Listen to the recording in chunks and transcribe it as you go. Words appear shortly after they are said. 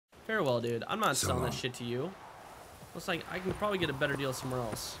Farewell, dude. I'm not So selling long. that shit to you. Looks like I can probably get a better deal somewhere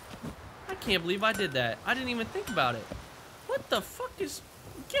else. I can't believe I did that. I didn't even think about it. What the fuck is...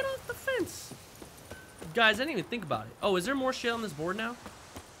 Get off the fence. Guys, I didn't even think about it. Oh, is there more shit on this board now?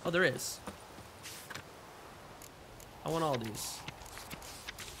 Oh, there is. I want all these.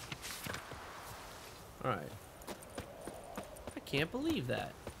 Alright. I can't believe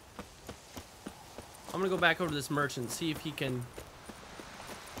that. I'm gonna go back over to this merchant, see if he can...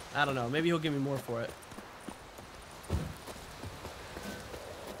 I don't know, maybe he'll give me more for it.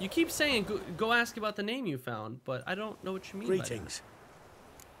 You keep saying go ask about the name you found, but I don't know what you mean. Greetings.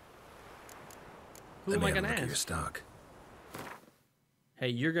 Who am I gonna Look at your ask? stock. Hey,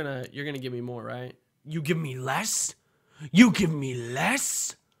 you're gonna give me more, right? You give me less? You give me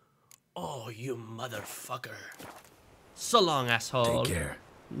less? Oh, you motherfucker. So long, asshole. Take care.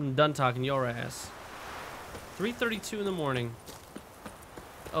 I'm done talking your ass. 3:32 in the morning.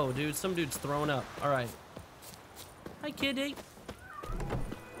 Oh, dude, some dude's throwing up. All right. Hi, kitty.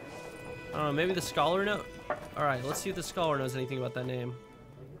 I don't know, maybe the scholar knows. All right, let's see if the scholar knows anything about that name.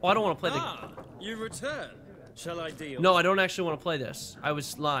 Oh, I don't want to play the... Ah, you return. Shall I deal? No, I don't actually want to play this. I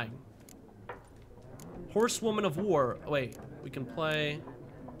was lying. Horsewoman of War. Wait, we can play...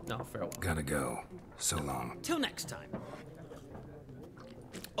 No, farewell. Gotta go. So long. Till next time.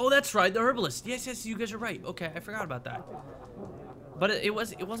 Oh, that's right, the herbalist. Yes, yes, you guys are right. Okay, I forgot about that. But it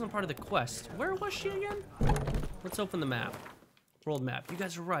wasn't part of the quest. Where was she again? Let's open the map. World map. You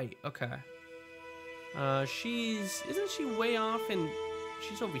guys are right. Okay. Isn't she way off and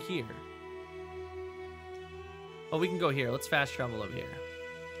she's over here? Oh, we can go here. Let's fast travel over here.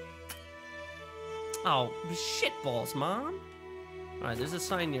 Oh, shitballs, Mom. All right, there's a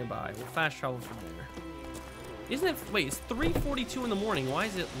sign nearby. We'll fast travel from there. Isn't it? Wait, it's 3:42 in the morning. Why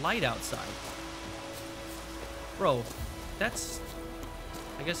is it light outside? Bro, that's...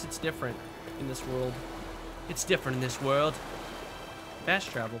 I guess it's different in this world. It's different in this world. Fast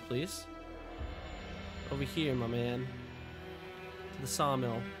travel, please. Over here, my man. To the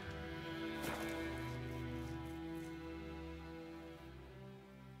sawmill.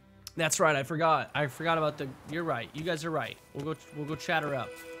 That's right, I forgot. I forgot about the... You're right. You guys are right. We'll go chat her up.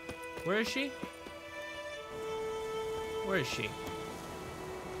 Where is she? Where is she?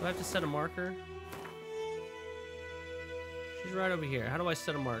 Do I have to set a marker? She's right over here. How do I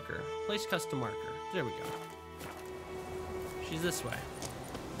set a marker? Place custom marker. There we go. She's this way.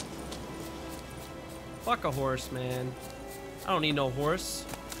 Fuck a horse, man. I don't need no horse.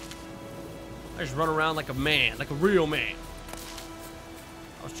 I just run around like a man, like a real man.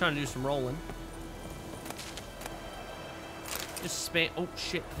 I was trying to do some rolling. Just spam. Oh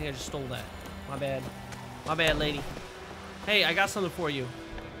shit! I think I just stole that. My bad. My bad, lady. Hey, I got something for you.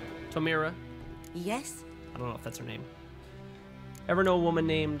 Tomira. Yes? I don't know if that's her name. Ever know a woman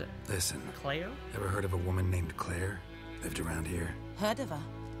named Listen. Claire? Ever heard of a woman named Claire? Lived around here? Heard of her.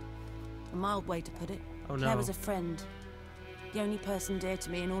 A mild way to put it. Oh no. Claire was a friend. The only person dear to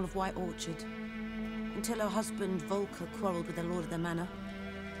me in all of White Orchard. Until her husband, Volker, quarreled with the lord of the manor.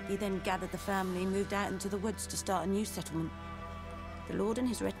 He then gathered the family and moved out into the woods to start a new settlement. The lord and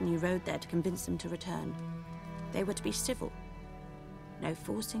his retinue rode there to convince them to return. They were to be civil. No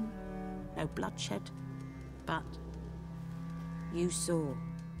forcing, no bloodshed. But you saw.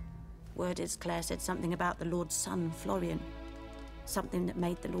 Word is Claire said something about the lord's son, Florian. Something that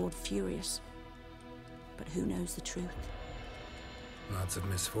made the lord furious. But who knows the truth? Lots of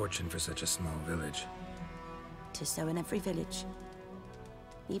misfortune for such a small village. 'Tis so in every village.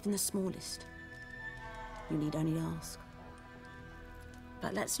 Even the smallest. You need only ask.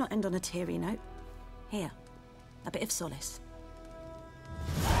 But let's not end on a teary note. Here, a bit of solace.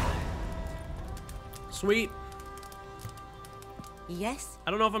 Sweet. Yes?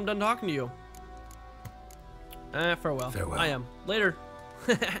 I don't know if I'm done talking to you. Farewell. Farewell. I am. Later.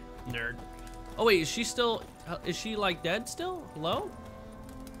 Nerd. Oh wait, is she still... Is she like dead still? Hello?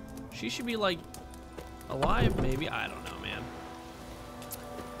 She should be like alive maybe. I don't know, man.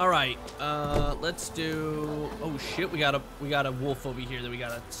 All right, let's do... Oh shit, we got a wolf over here that we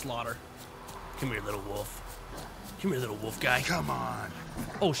gotta slaughter. Come here, little wolf. Come here, little wolf guy. Come on.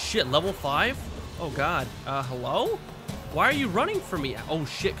 Oh shit, level 5? Oh god. Hello? Why are you running from me? Oh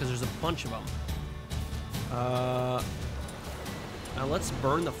shit, because there's a bunch of them. Now let's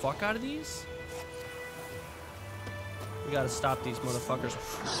burn the fuck out of these. We gotta stop these motherfuckers.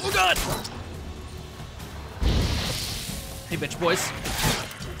 Oh god! Hey bitch boys.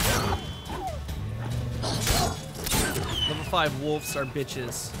 Level 5 wolves are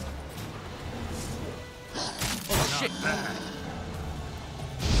bitches. Oh shit.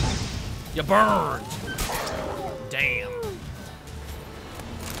 You burned. Damn.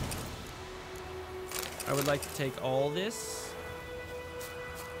 I would like to take all this.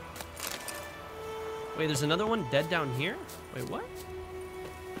 Wait, there's another one dead down here? Wait, what?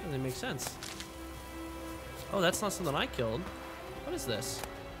 That doesn't make sense. Oh, that's not something I killed. What is this?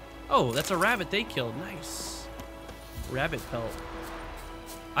 Oh, that's a rabbit they killed. Nice. Rabbit pelt.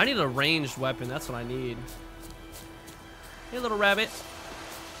 I need a ranged weapon. That's what I need. Hey, little rabbit.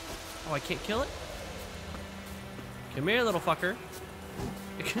 Oh, I can't kill it? Come here, little fucker.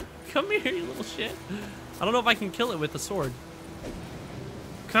 Come here, you little shit. I don't know if I can kill it with the sword.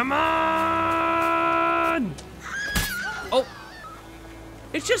 Come on! Oh!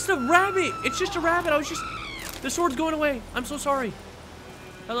 It's just a rabbit! It's just a rabbit. The sword's going away. I'm so sorry.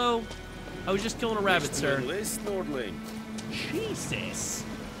 Hello. I was just killing a rabbit, sir. Jesus.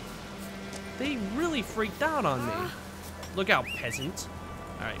 They really freaked out on me. Look out, peasant.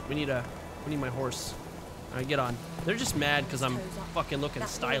 Alright, we need my horse. Alright, get on. They're just mad because I'm fucking looking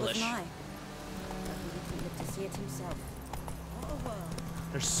stylish.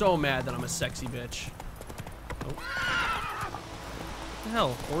 They're so mad that I'm a sexy bitch. Oh. What the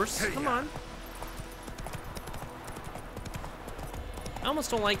hell, horse? Come on. I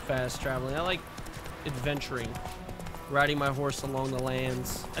almost don't like fast traveling. I like adventuring. Riding my horse along the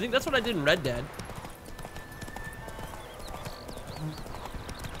lands. I think that's what I did in Red Dead.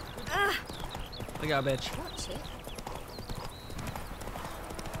 Look out, bitch. Watch it.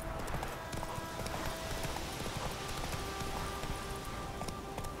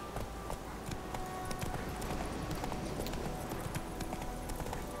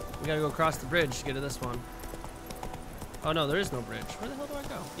 We gotta go across the bridge to get to this one. Oh no, there is no bridge. Where the hell do I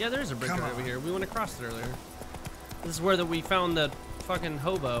go? Yeah, there is a bridge right over here. We went across it earlier. This is where we found the fucking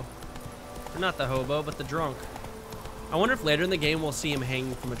hobo. Or not the hobo, but the drunk. I wonder if later in the game we'll see him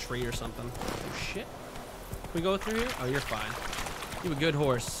hanging from a tree or something. Oh shit. Can we go through here? Oh, you're fine. You have a good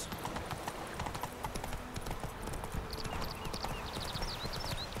horse.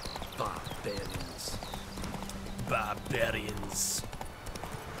 Barbarians. Barbarians.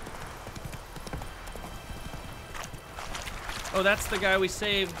 Oh, that's the guy we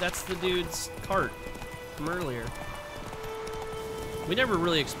saved. That's the dude's cart from earlier. We never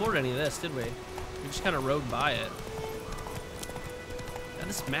really explored any of this, did we? We just kind of rode by it. Yeah,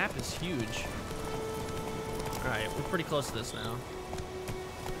 this map is huge. Alright, we're pretty close to this now.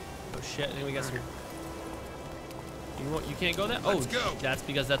 Oh shit, I think we got some... You can't go that? Oh, that's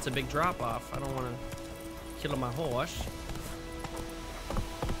because that's a big drop off. I don't want to kill my horse.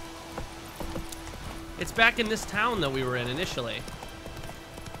 It's back in this town that we were in initially.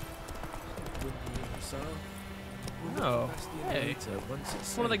 Oh, hey. It's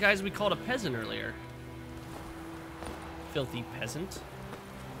one of the guys we called a peasant earlier. Filthy peasant.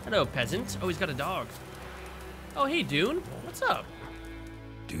 Hello, peasant. Oh, he's got a dog. Oh, hey, Dune. What's up?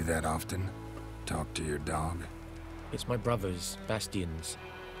 Do that often? Talk to your dog? It's my brother's, Bastion's.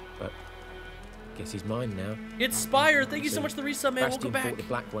 But guess he's mine now. It's Spire. Thank you so much for the resub, man. Bastion Welcome back. fought the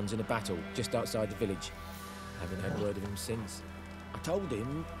Black Ones in a battle just outside the village. Haven't had word of him since. I told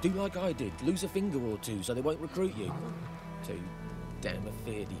him, do like I did, lose a finger or two so they won't recruit you. Too damn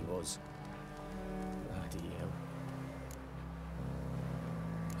afeard he was. Bloody hell.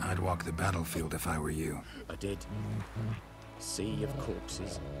 I'd walk the battlefield if I were you. I did. Sea of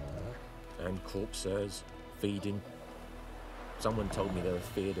corpses. And corpsers feeding. Someone told me they were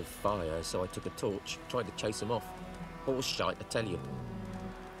feared of fire, so I took a torch, tried to chase them off. Horse shite, I tell you.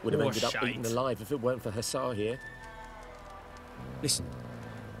 Would have ended up eaten alive if it weren't for Hussar here. Listen,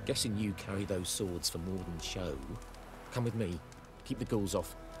 guessing you carry those swords for more than show. Come with me, keep the ghouls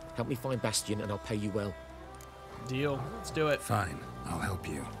off. Help me find Bastion and I'll pay you well. Deal. Let's do it. Fine, I'll help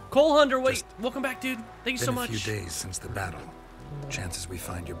you. Cole Hunter, wait. Welcome back, dude. Thank you so much. Been a few days since the battle. Chances we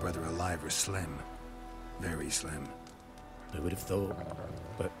find your brother alive are slim. Very slim. I would have thought,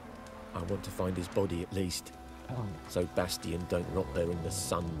 but I want to find his body at least. So Bastion don't rot there in the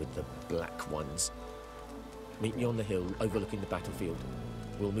sun with the Black Ones. Meet me on the hill overlooking the battlefield.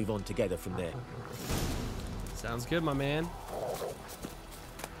 We'll move on together from there. Sounds good, my man.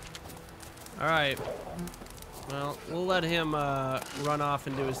 All right. Well, we'll let him run off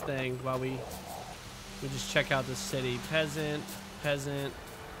and do his thing while we just check out the city. Peasant.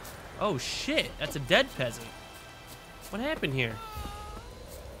 Oh shit, that's a dead peasant. What happened here?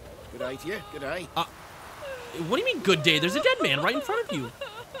 Good day to you. Good day. What do you mean good day? There's a dead man right in front of you.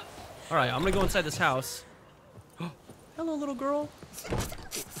 All right, I'm gonna go inside this house. Hello, little girl.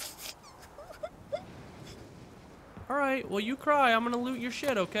 All right, well, you cry. I'm gonna loot your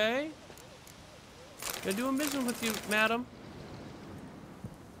shit, okay? Gonna doing business with you, madam.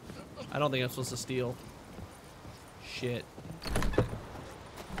 I don't think I'm supposed to steal. Shit.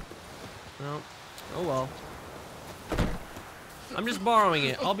 Well, Oh well. I'm just borrowing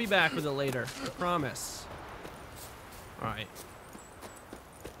it. I'll be back with it later. I promise. Alright.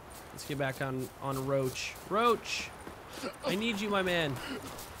 Let's get back on Roach. Roach! I need you, my man.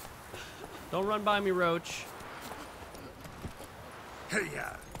 Don't run by me, Roach. Hey,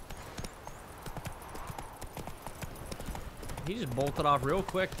 yeah. He just bolted off real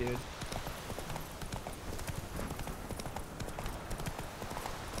quick, dude.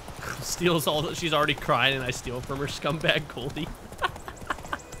 Steals all. She's already crying, and I steal from her, scumbag Goldie.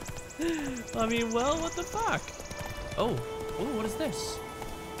 I mean, well, what the fuck? Oh, what is this?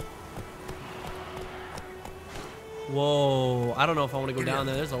 Whoa, I don't know if I want to go down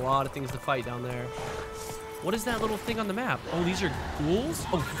there. There's a lot of things to fight down there. What is that little thing on the map? Oh, these are ghouls?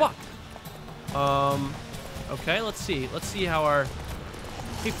 Oh, fuck. Okay, let's see. Let's see how our...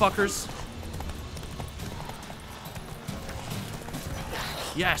 Hey, fuckers.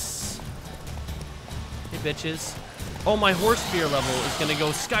 Yes. Hey, bitches. Oh, my horse fear level is gonna go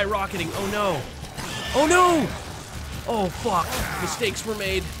skyrocketing. Oh, no. Oh, no! Oh, fuck. Mistakes were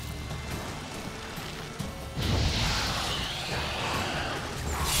made.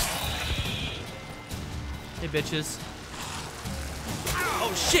 Hey, bitches.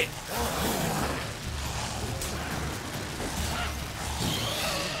 Oh, shit!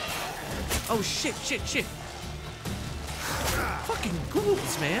 Oh, shit, shit, shit. Fucking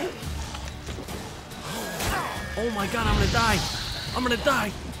ghouls, man. Oh my god, I'm gonna die. I'm gonna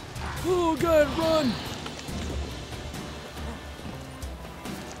die. Oh god, run.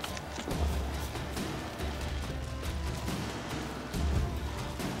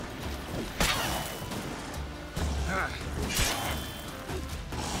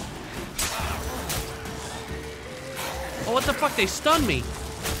 Oh, what the fuck? They stunned me.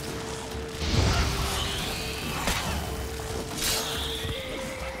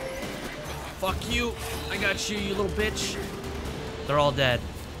 Fuck you. I got you, you little bitch. They're all dead.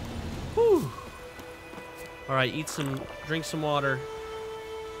 Whew. Alright, drink some water.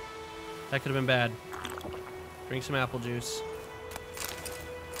 That could have been bad. Drink some apple juice.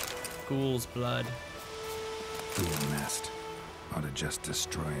 Ghoul's blood. Ghoul nest. Ought to just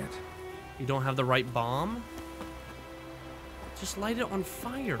destroy it. You don't have the right bomb? Just light it on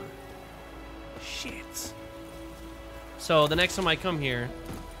fire. Shit. So the next time I come here,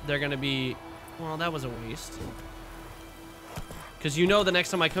 they're gonna be... Well, that was a waste. Because you know the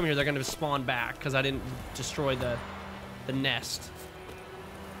next time I come here, they're gonna spawn back because I didn't destroy the nest.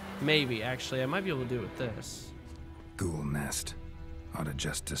 Maybe, actually. I might be able to do it with this. Ghoul nest. Ought to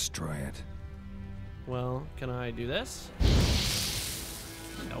just destroy it. Well, can I do this?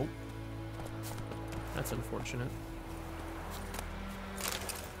 Nope. That's unfortunate.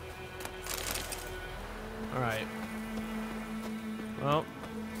 Alright. Well.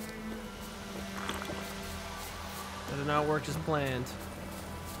 That did not work as planned.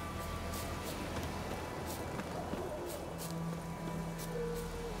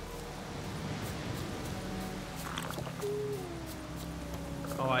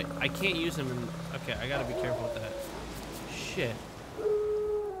 Oh, I can't use him in... Okay, I gotta be careful with that. Shit.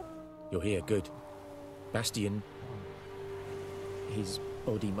 You're here, good. Bastion... His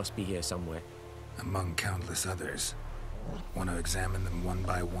body must be here somewhere. Among countless others. Want to examine them one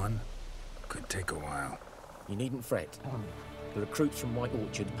by one? Could take a while. You needn't fret. The recruits from White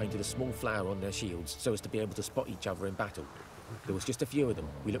Orchard painted a small flower on their shields so as to be able to spot each other in battle. There was just a few of them.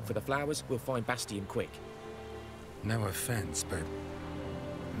 We look for the flowers, we'll find Bastion quick. No offense, but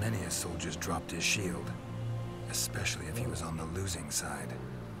many a soldier's dropped his shield. Especially if he was on the losing side.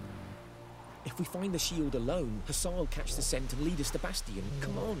 If we find the shield alone, Hassan will catch the scent and lead us to Bastion.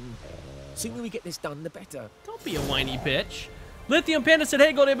 Come on. Sooner we get this done, the better. Don't be a whiny bitch. Lithium Panda said,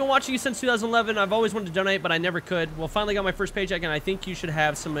 hey, Gold, I've been watching you since 2011. I've always wanted to donate, but I never could. Well, finally got my first paycheck, and I think you should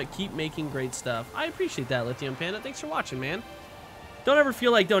have some keep making great stuff. I appreciate that, Lithium Panda. Thanks for watching, man. Don't ever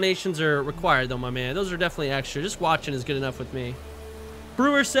feel like donations are required, though, my man. Those are definitely extra. Just watching is good enough with me.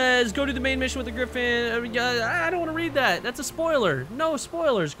 Brewer says, go do the main mission with the Griffin. I don't want to read that. That's a spoiler. No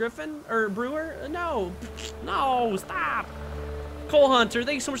spoilers, Griffin. Or Brewer. No. No, stop. Cole Hunter,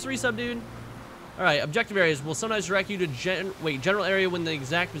 thanks so much for the resub, dude. Alright, objective areas will sometimes direct you to general area when the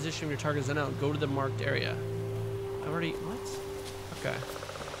exact position of your target is unknown. Go to the marked area. I already... What? Okay.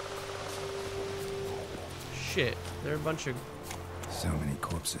 Shit. There are a bunch of... So many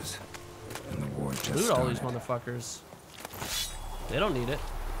corpses. And the war just Loot all started. these motherfuckers. They don't need it.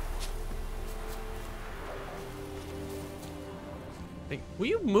 Hey, will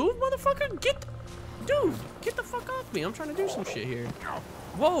you move, motherfucker? Dude, get the fuck off me. I'm trying to do some shit here.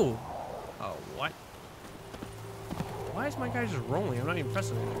 Whoa. Oh, what? Why is my guy just rolling? I'm not even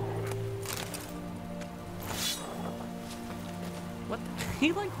pressing anything. What?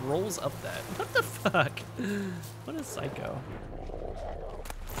 He like rolls up that. What the fuck? What a psycho.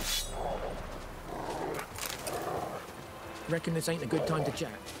 Reckon this ain't a good time to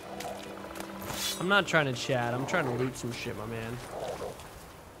chat? I'm not trying to chat. I'm trying to loot some shit, my man.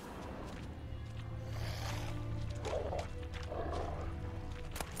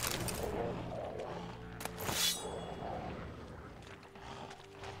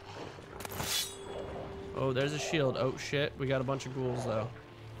 Oh, there's a shield. Oh shit, we got a bunch of ghouls though.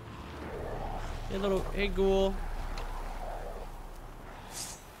 Hey ghoul.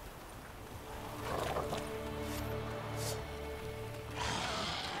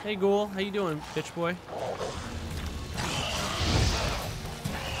 Hey ghoul, how you doing, bitch boy?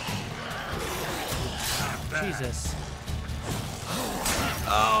 Jesus.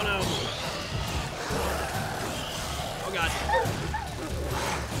 Oh no. Oh god.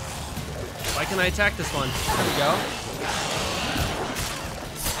 Why can I attack this one? There we go.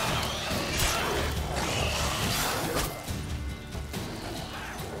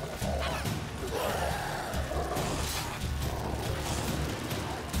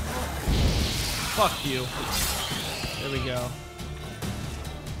 Fuck you. There we go.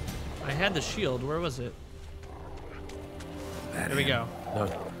 I had the shield. Where was it? There we go.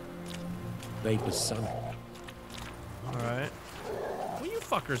 No. Neighbor's son. Alright. Will you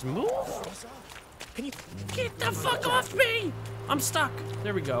fuckers move? Can you... Get the fuck off me! I'm stuck.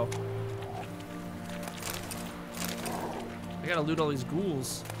 There we go. I gotta loot all these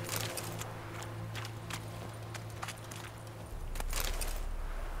ghouls.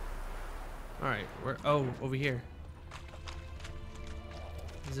 Alright, where? Oh, over here.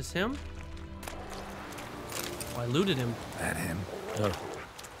 Is this him? Oh, I looted him. That him? No.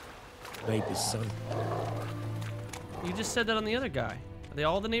 Neighbor's son. You just said that on the other guy. Are they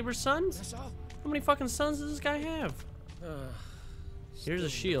all the neighbor's sons? How many fucking sons does this guy have? Here's a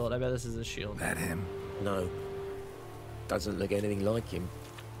shield. I bet this is a shield. That him? No. Doesn't look anything like him.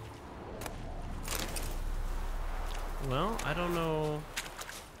 Well, I don't know.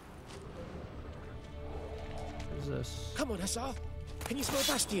 What is this? Come on, Hussar. Can you smell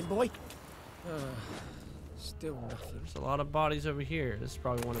Bastion, boy? Still nothing. There's a lot of bodies over here. This is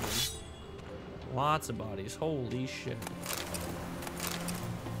probably one of them. Lots of bodies. Holy shit.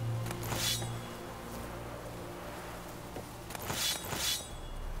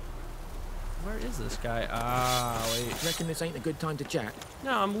 Where is this guy? Ah, wait. Reckon this ain't a good time to chat?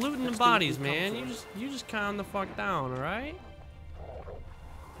 No, I'm looting the Let's do what bodies, we come man. for. You just calm the fuck down, all right?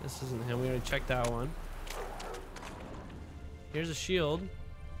 This isn't him. We already checked that one. Here's a shield.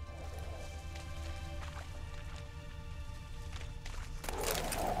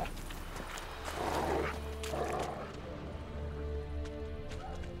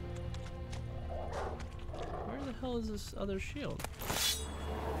 Where the hell is this other shield?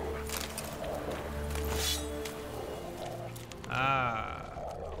 Ah.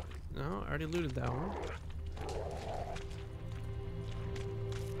 No, I already looted that one.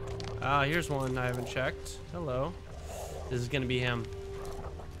 Ah, here's one I haven't checked. Hello. This is gonna be him.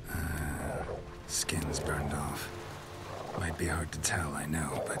 Skin's burned off. Might be hard to tell, I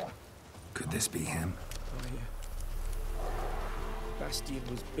know, but could this be him? Oh, yeah. Bastion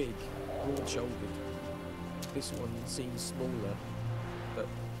was big, broad-shouldered. This one seems smaller, but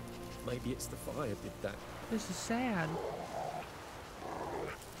maybe it's the fire did that. This is sad.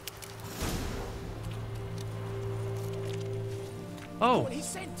 Oh!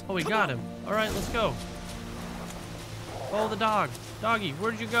 Oh, we got him. All right, let's go. Follow the dog. Doggy,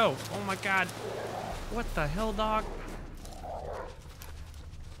 where'd you go? Oh my god. What the hell, dog?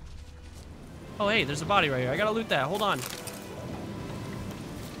 Oh, hey, there's a body right here. I gotta loot that. Hold on.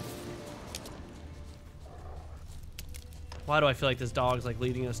 Why do I feel like this dog's like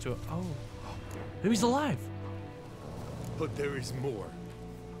leading us to a... Oh. Maybe he's alive. But there is more.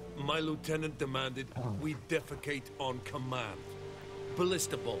 My lieutenant demanded we defecate on command.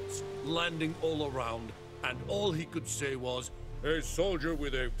 Ballista bolts landing all around, and all he could say was, "A soldier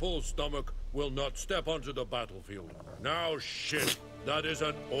with a full stomach will not step onto the battlefield." Now shit, that is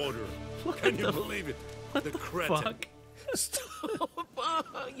an order. Can you believe it? The cretin. Fuck. Stop!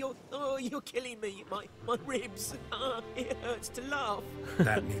 You're killing me. My ribs. It hurts to laugh.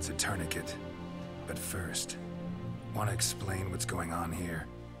 That needs a tourniquet. But first, want to explain what's going on here?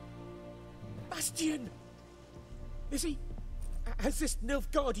 Bastion! Is he... Has this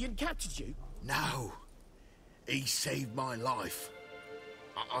Nilfgaardian captured you? No. He saved my life.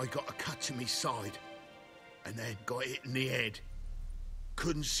 I got a cut to my side, and then got hit in the head.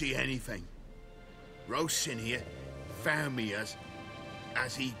 Couldn't see anything. Rosin here found me as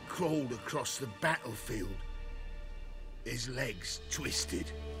he crawled across the battlefield. his legs twisted.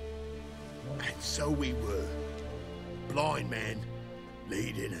 And so we were. Blind man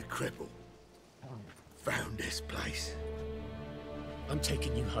leading a cripple. Found this place. I'm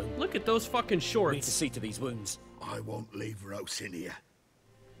taking you home. Look at those fucking We need to shorts. see to these wounds. I won't leave Rose in here.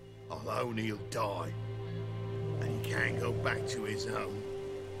 Alone he'll die. And he can't go back to his home.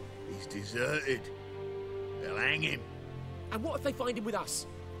 He's deserted. They'll hang him. And what if they find him with us?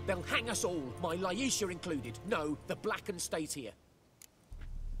 They'll hang us all, my Laisha included. No, the Blacken stays here.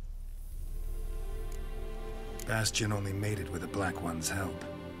 Bastion only mated with the Black One's help.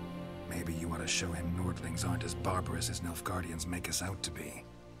 Maybe you ought to show him Nordlings aren't as barbarous as Nilfgaardians make us out to be.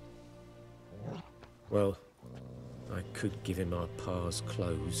 Well, I could give him our pa's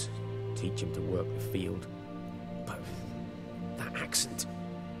clothes, teach him to work the field. But that accent...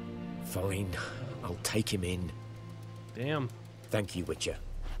 Fine, I'll take him in. Damn. Thank you, Witcher.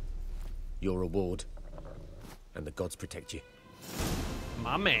 Your reward. And the gods protect you.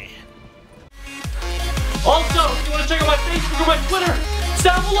 My man. Also, if you want to check out my Facebook or my Twitter, it's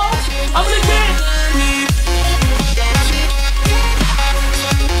down below. I'm gonna get